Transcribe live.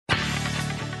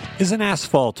Is an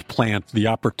asphalt plant the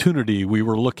opportunity we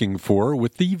were looking for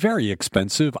with the very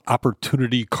expensive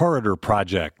Opportunity Corridor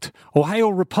project? Ohio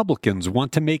Republicans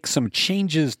want to make some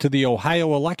changes to the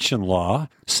Ohio election law,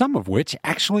 some of which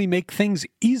actually make things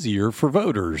easier for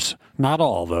voters. Not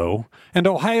all, though. And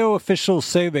Ohio officials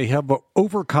say they have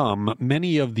overcome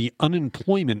many of the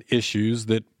unemployment issues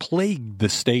that plagued the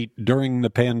state during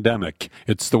the pandemic.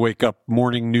 It's the Wake Up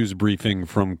Morning News Briefing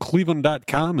from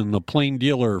Cleveland.com and the Plain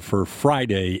Dealer for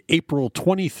Friday, April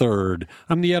 23rd.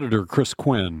 I'm the editor, Chris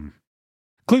Quinn.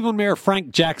 Cleveland Mayor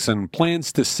Frank Jackson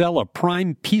plans to sell a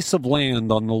prime piece of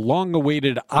land on the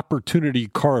long-awaited Opportunity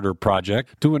Corridor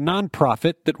project to a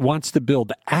nonprofit that wants to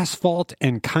build asphalt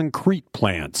and concrete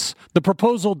plants. The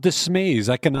proposal dismays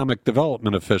economic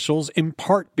development officials in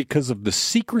part because of the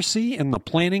secrecy in the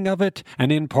planning of it, and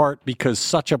in part because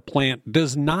such a plant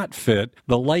does not fit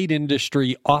the light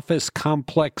industry office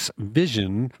complex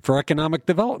vision for economic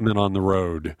development on the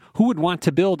road. Who would want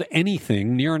to build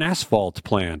anything near an asphalt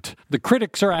plant? The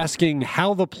critics are asking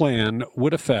how the plan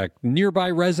would affect nearby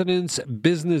residents,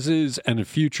 businesses, and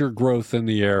future growth in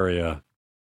the area.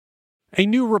 A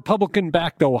new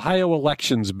Republican-backed Ohio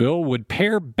elections bill would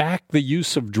pare back the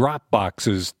use of drop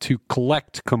boxes to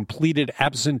collect completed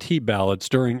absentee ballots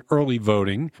during early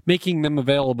voting, making them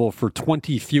available for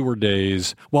 20 fewer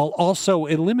days, while also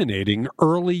eliminating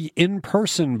early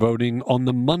in-person voting on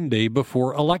the Monday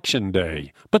before Election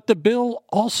Day. But the bill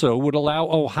also would allow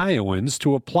Ohioans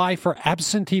to apply for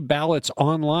absentee ballots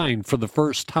online for the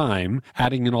first time,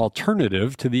 adding an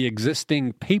alternative to the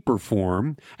existing paper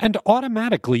form, and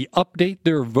automatically update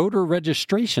their voter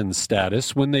registration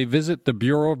status when they visit the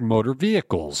Bureau of Motor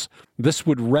Vehicles. This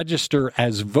would register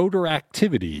as voter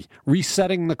activity,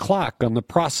 resetting the clock on the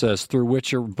process through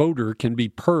which a voter can be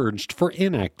purged for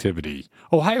inactivity.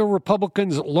 Ohio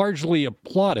Republicans largely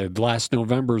applauded last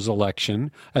November's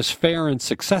election as fair and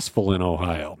successful in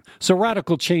Ohio, so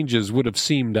radical changes would have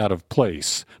seemed out of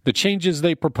place. The changes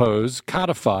they propose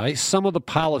codify some of the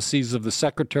policies of the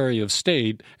Secretary of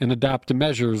State and adopt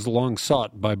measures long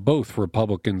sought by both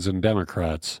Republicans and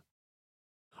Democrats.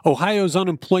 Ohio's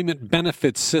unemployment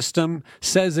benefits system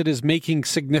says it is making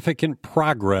significant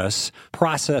progress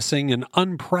processing an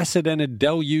unprecedented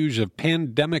deluge of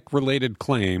pandemic-related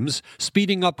claims,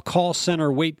 speeding up call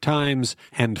center wait times,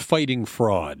 and fighting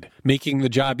fraud. Making the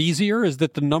job easier is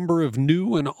that the number of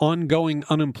new and ongoing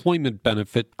unemployment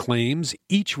benefit claims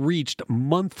each reached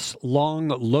months-long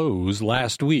lows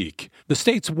last week. The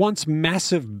state's once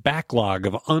massive backlog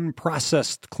of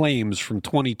unprocessed claims from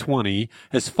 2020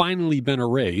 has finally been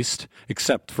erased,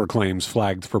 except for claims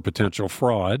flagged for potential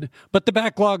fraud, but the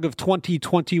backlog of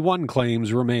 2021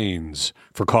 claims remains.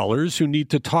 For callers who need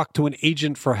to talk to an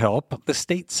agent for help, the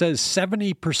state says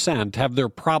 70% have their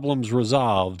problems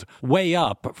resolved, way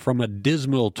up from a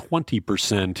dismal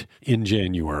 20% in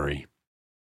January.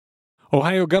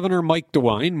 Ohio Governor Mike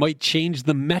DeWine might change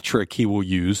the metric he will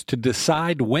use to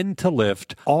decide when to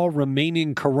lift all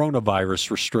remaining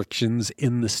coronavirus restrictions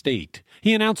in the state.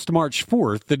 He announced March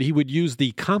 4th that he would use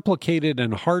the complicated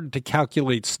and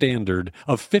hard-to-calculate standard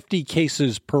of 50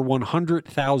 cases per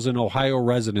 100,000 Ohio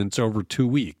residents over 2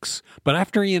 weeks. But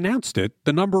after he announced it,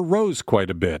 the number rose quite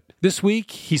a bit. This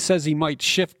week, he says he might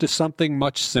shift to something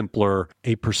much simpler,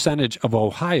 a percentage of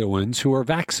Ohioans who are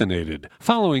vaccinated,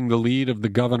 following the lead of the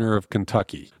governor of Kentucky.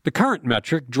 The current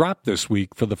metric dropped this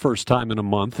week for the first time in a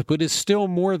month, but is still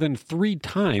more than 3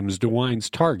 times DeWine's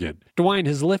target. DeWine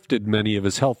has lifted many of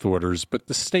his health orders, but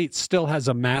the state still has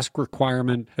a mask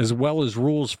requirement as well as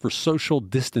rules for social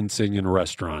distancing in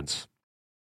restaurants.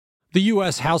 The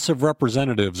U.S. House of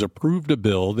Representatives approved a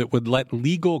bill that would let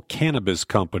legal cannabis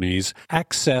companies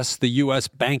access the U.S.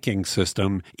 banking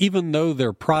system even though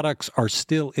their products are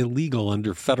still illegal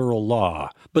under federal law.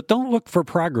 But don't look for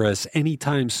progress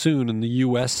anytime soon in the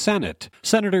U.S. Senate.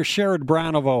 Senator Sherrod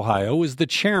Brown of Ohio is the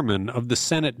chairman of the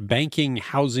Senate Banking,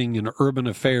 Housing, and Urban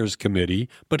Affairs Committee,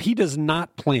 but he does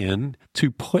not plan to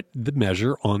put the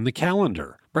measure on the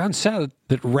calendar. Brown said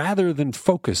that rather than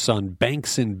focus on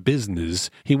banks and business,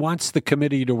 he wants the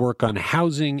committee to work on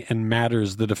housing and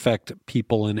matters that affect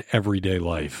people in everyday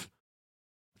life.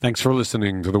 Thanks for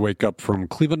listening to the Wake Up from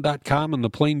Cleveland.com and the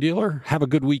Plain Dealer. Have a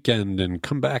good weekend and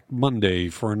come back Monday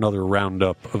for another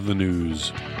roundup of the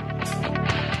news.